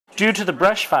Due to the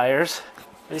brush fires,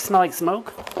 they smell like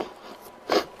smoke?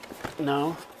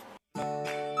 No.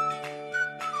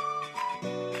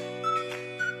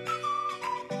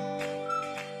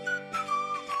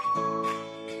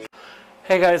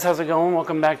 Hey guys, how's it going?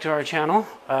 Welcome back to our channel.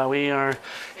 We are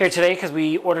here today because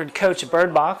we ordered Coach a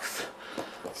bird box.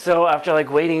 So after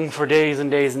like waiting for days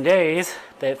and days and days,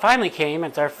 it finally came.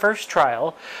 It's our first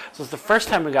trial. So it's the first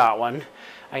time we got one.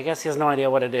 I guess he has no idea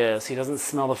what it is. He doesn't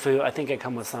smell the food. I think it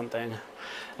comes with something.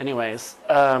 Anyways,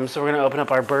 so we're gonna open up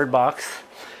our bird box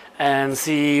and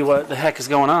see what the heck is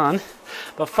going on.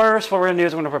 But first, what we're gonna do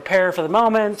is we're gonna prepare for the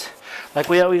moment, like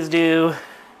we always do.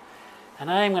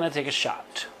 And I'm gonna take a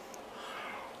shot.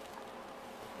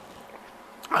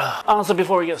 Also,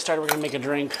 before we get started, we're gonna make a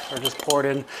drink or just pour it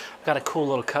in. I've got a cool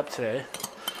little cup today.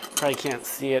 Probably can't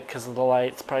see it because of the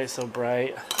light. It's probably so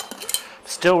bright.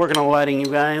 Still working on lighting, you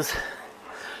guys.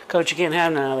 Coach, you can't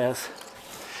have none of this.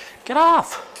 Get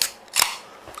off!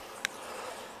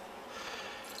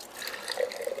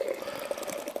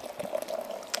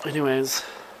 Anyways,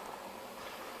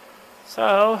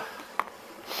 so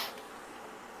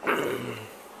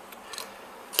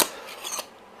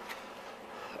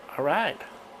all right.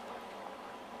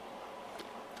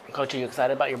 Coach, are you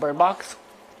excited about your bird box?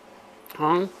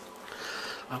 Huh?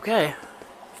 Okay.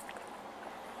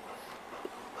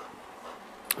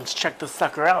 Let's check this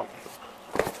sucker out.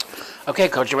 Okay,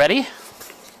 Coach, you ready?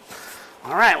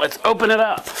 All right, let's open it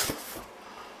up.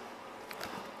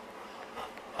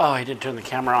 Oh, I did turn the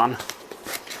camera on.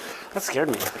 That scared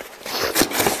me.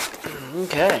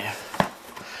 Okay.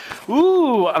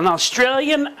 Ooh, an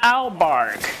Australian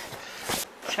outbark.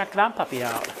 Check that puppy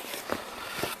out.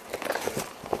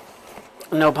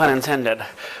 No pun intended.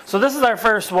 So this is our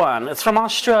first one. It's from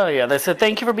Australia. They said,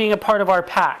 thank you for being a part of our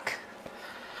pack.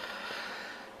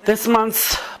 This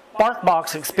month's Bark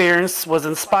Box experience was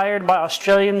inspired by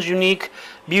Australians' unique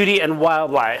beauty and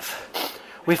wildlife.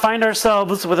 We find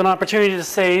ourselves with an opportunity to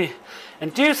say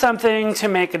and do something to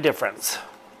make a difference.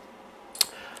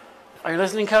 Are you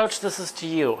listening, Coach? This is to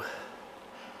you.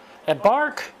 At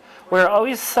Bark, we're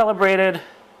always celebrated.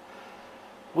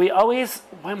 Why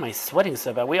am I sweating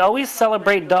so bad? We always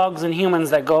celebrate dogs and humans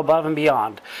that go above and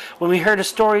beyond. When we heard a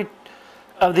story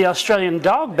of the Australian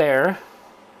dog bear,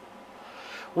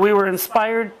 we were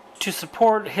inspired to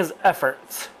support his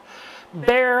efforts.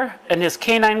 Bear and his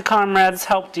canine comrades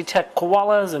helped detect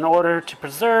koalas in order to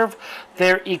preserve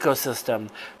their ecosystem.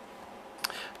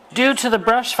 Due to the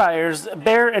brush fires,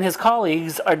 Bear and his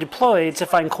colleagues are deployed to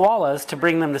find koalas to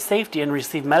bring them to safety and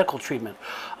receive medical treatment.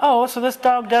 Oh, so this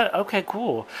dog does, okay,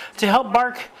 cool. To help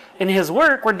Bark in his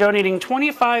work, we're donating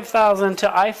 $25,000 to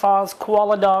IFAW's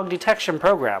Koala Dog Detection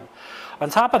Program. On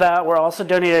top of that, we're also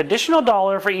donating an additional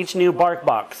 $1 for each new Bark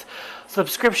Box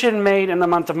subscription made in the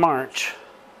month of March.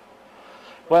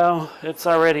 Well, it's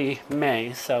already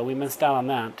May, so we missed out on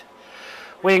that.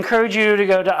 We encourage you to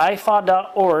go to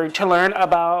ifaw.org to learn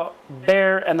about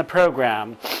Bear and the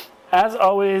program. As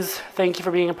always, thank you for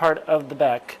being a part of the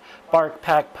Bark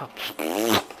Pack.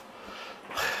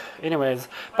 Anyways,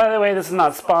 by the way, this is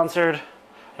not sponsored.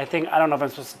 I don't know if I'm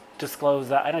supposed to disclose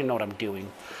that. I don't even know what I'm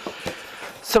doing.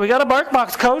 So we got a Bark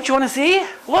Box, Coach. You want to see?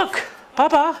 Look,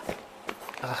 Papa.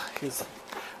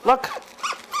 Look.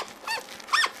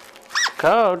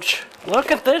 Coach,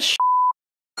 look at this.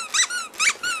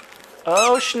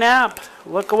 Oh snap,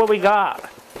 look at what we got.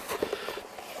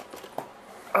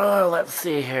 Oh, let's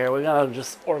see here. We gotta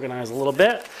just organize a little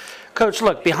bit. Coach,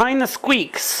 look, behind the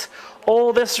squeaks.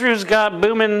 Oh, this roof's got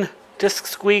booming disc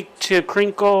squeak to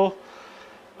crinkle.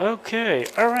 Okay,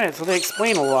 all right, so they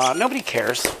explain a lot. Nobody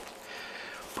cares.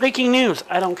 Breaking news,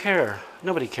 I don't care.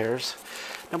 Nobody cares.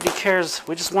 Nobody cares.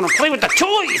 We just want to play with the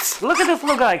toys. Look at this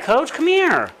little guy, Coach. Come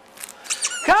here.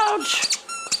 Coach!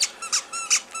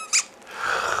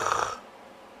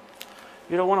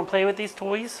 You don't want to play with these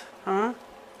toys? Huh?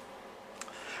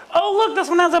 Oh, look, this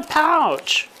one has a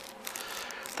pouch.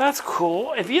 That's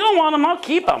cool. If you don't want them, I'll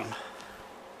keep them.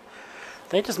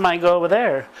 They just might go over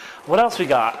there. What else we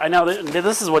got? I know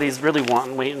this is what he's really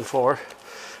waiting for.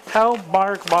 How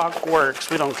Bark Box works.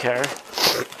 We don't care.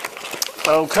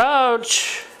 Oh,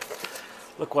 Coach.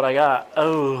 Look what I got.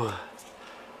 Oh.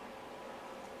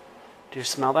 Do you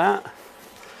smell that?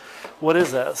 What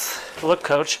is this? Look,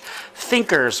 Coach.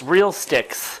 Thinkers, Real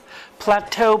Sticks,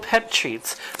 Plateau Pet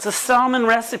Treats. It's a salmon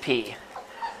recipe.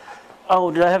 Oh,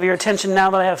 do I have your attention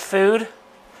now that I have food?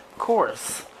 Of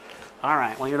course. All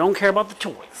right, well, you don't care about the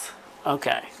toys.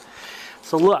 Okay.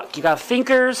 So look, you got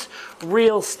Thinkers,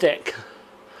 Real Stick.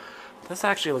 This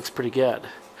actually looks pretty good.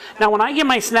 Now, when I get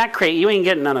my snack crate, you ain't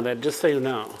getting none of it, just so you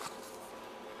know.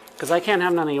 Because I can't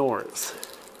have none of yours.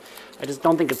 I just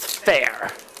don't think it's fair,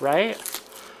 right?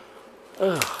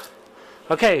 Ugh.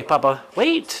 Okay, Papa.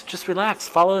 Wait. Just relax.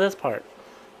 Follow this part.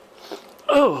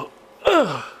 Oh.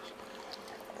 Ugh.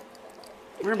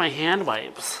 Where are my hand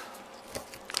wipes?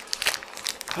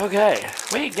 Okay.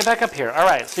 Wait, get back up here. All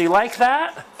right. So you like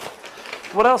that?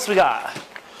 What else we got?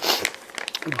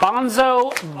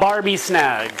 Bonzo Barbie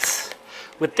snags.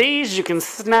 With these, you can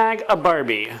snag a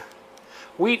Barbie.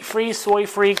 Wheat-free,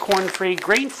 soy-free, corn-free,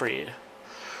 grain-free.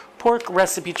 Pork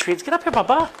recipe treats. Get up here,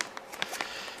 Papa.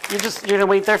 You're gonna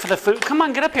wait there for the food? Come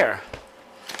on, get up here.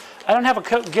 I don't have a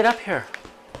coat. Get up here.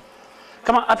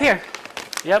 Come on, up here.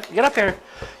 Yep, get up here.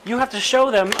 You have to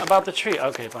show them about the treat.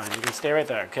 Okay, fine. You can stay right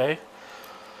there, okay?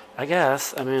 I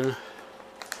guess. I mean...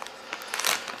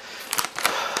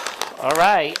 All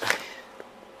right.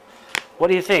 What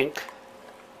do you think?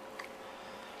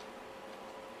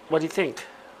 What do you think?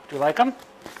 Do you like them?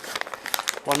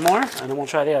 One more, and then we'll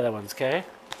try the other ones, okay?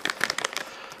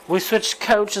 We switched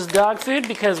Coach's dog food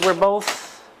because we're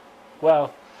both,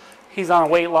 well, he's on a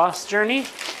weight loss journey.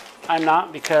 I'm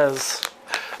not because,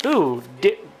 ooh,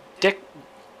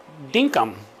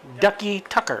 Dinkum, Ducky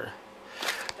Tucker.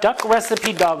 Duck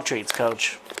recipe dog treats,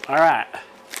 Coach. All right.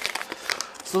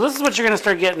 So this is what you're going to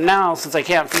start getting now since I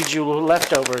can't feed you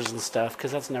leftovers and stuff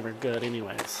because that's never good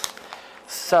anyways.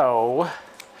 So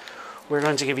we're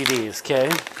going to give you these,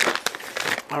 okay?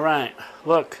 All right.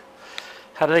 Look.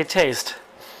 How do they taste?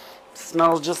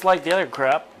 Smells just like the other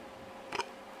crap.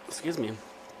 Excuse me.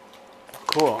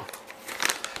 Cool.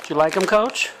 Do you like them,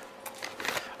 Coach?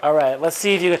 All right. Let's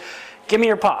see if you... Give me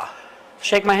your paw.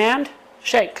 Shake my hand.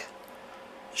 Shake.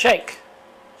 Shake.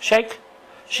 Shake.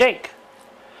 Shake.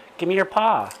 Give me your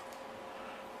paw.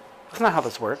 That's not how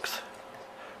this works.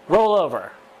 Roll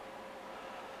over.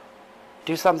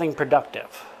 Do something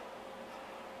productive.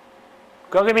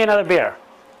 Go get me another beer.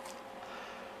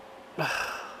 All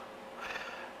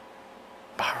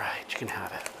right, you can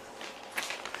have it.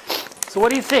 So what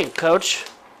do you think, Coach?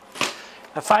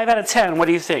 A 5 out of 10, what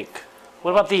do you think?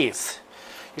 What about these?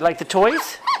 You like the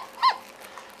toys?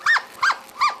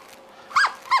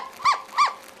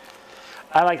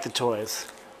 I like the toys.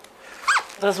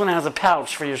 This one has a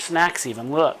pouch for your snacks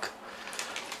even, look.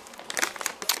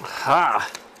 Ah,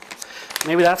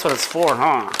 maybe that's what it's for,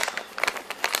 huh?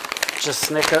 Just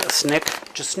snick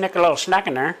a little snack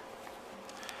in there.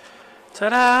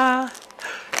 Ta-da!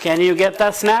 Can you get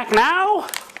the snack now?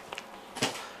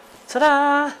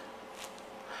 Ta-da!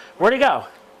 Where'd he go?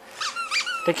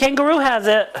 The kangaroo has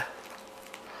it.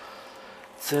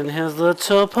 It's in his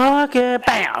little pocket.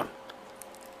 Bam!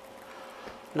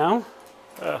 No?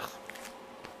 Ugh.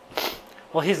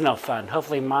 Well, he's no fun.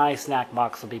 Hopefully my snack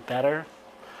box will be better.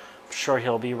 I'm sure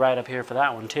he'll be right up here for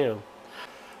that one too.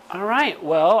 All right,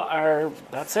 well,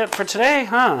 that's it for today,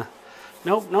 huh?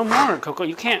 Nope, no more, Coco.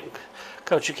 You can't,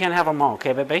 Coach, you can't have them all,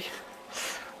 okay, baby?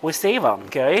 We save them,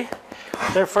 okay?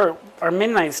 They're for our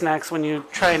midnight snacks when you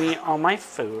try and eat all my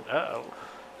food. Uh-oh.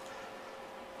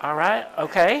 All right,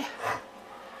 okay.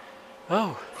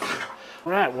 Oh.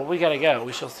 All right, well, we gotta go.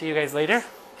 We shall see you guys later.